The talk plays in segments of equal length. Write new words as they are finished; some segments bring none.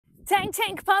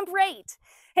Tank pump rate.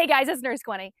 Hey guys, it's Nurse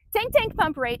Gwenny. Tank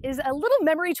pump rate is a little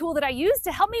memory tool that I use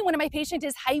to help me when my patient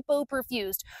is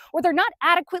hypoperfused or they're not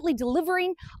adequately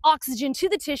delivering oxygen to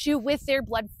the tissue with their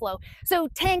blood flow. So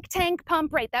tank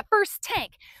pump rate, that first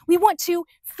tank, we want to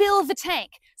fill the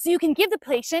tank so you can give the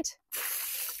patient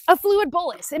a fluid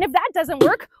bolus. And if that doesn't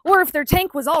work, or if their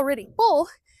tank was already full,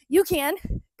 you can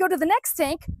go to the next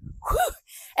tank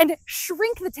and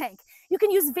shrink the tank. You can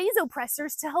use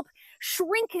vasopressors to help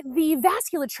shrink the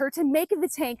vasculature to make the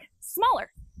tank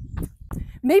smaller.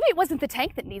 Maybe it wasn't the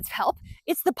tank that needs help,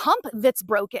 it's the pump that's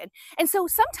broken. And so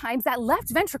sometimes that left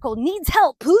ventricle needs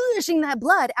help pushing that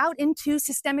blood out into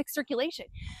systemic circulation.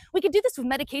 We could do this with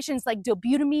medications like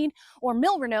dobutamine or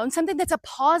milrinone, something that's a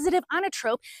positive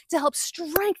inotrope to help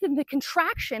strengthen the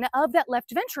contraction of that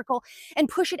left ventricle and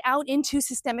push it out into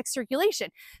systemic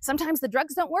circulation. Sometimes the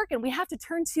drugs don't work and we have to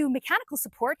turn to mechanical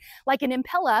support like an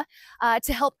impella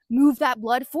to help move that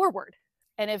blood forward.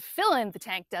 And if filling the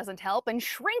tank doesn't help and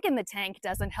shrinking the tank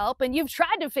doesn't help and you've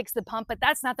tried to fix the pump but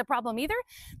that's not the problem either,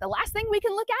 the last thing we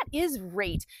can look at is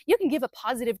rate. You can give a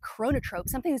positive chronotrope,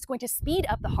 something that's going to speed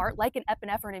up the heart like an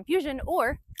epinephrine infusion,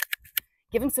 or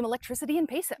give him some electricity and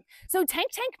pace him. So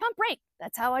tank pump rate,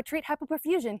 that's how I treat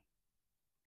hypoperfusion.